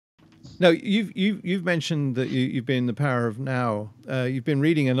Now, you've mentioned that you've been The Power of Now. You've been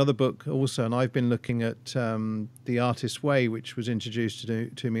reading another book also, and I've been looking at The Artist's Way, which was introduced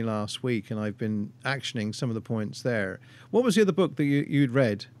to me last week, and I've been actioning some of the points there. What was the other book that you'd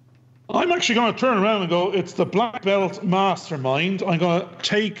read? I'm actually going to turn around and go, it's the Black Belt Mastermind. I'm going to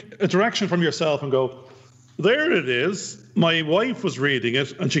take a direction from yourself and go, there it is. My wife was reading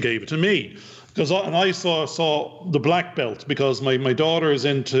it, and she gave it to me. And I saw the black belt because my daughter is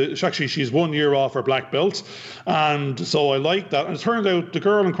she's 1 year off her black belt. And so I like that. And it turned out the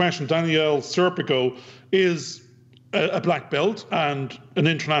girl in question, Danielle Serpico, is a black belt and an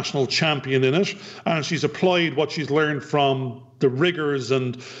international champion in it. And she's applied what she's learned from the rigors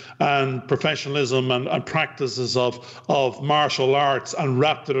and professionalism and practices of martial arts and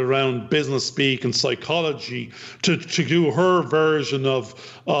wrapped it around business speak and psychology to do her version of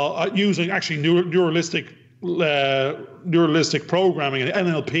using actually neuralistic programming and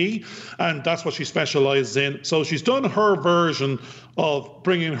NLP, and that's what she specializes in. So she's done her version of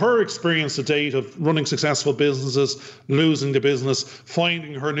bringing her experience to date of running successful businesses, losing the business,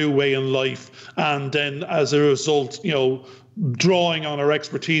 finding her new way in life, and then as a result, drawing on her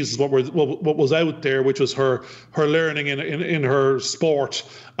expertise, what was out there, which was her learning in her sport,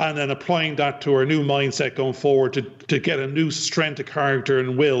 and then applying that to her new mindset going forward to get a new strength of character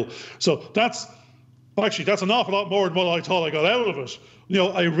and will. So that's an awful lot more than what I thought I got out of it.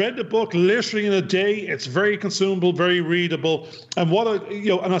 I read the book literally in a day. It's very consumable, very readable. And what I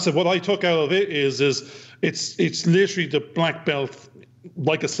took out of it is it's literally the black belt,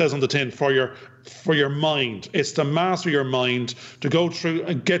 like it says on the tin, for your mind. It's to master your mind, to go through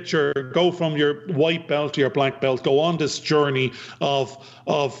and go from your white belt to your black belt, go on this journey of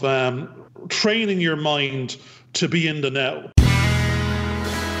training your mind to be in the now.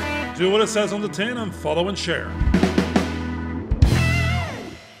 Do what it says on the tin and follow and share.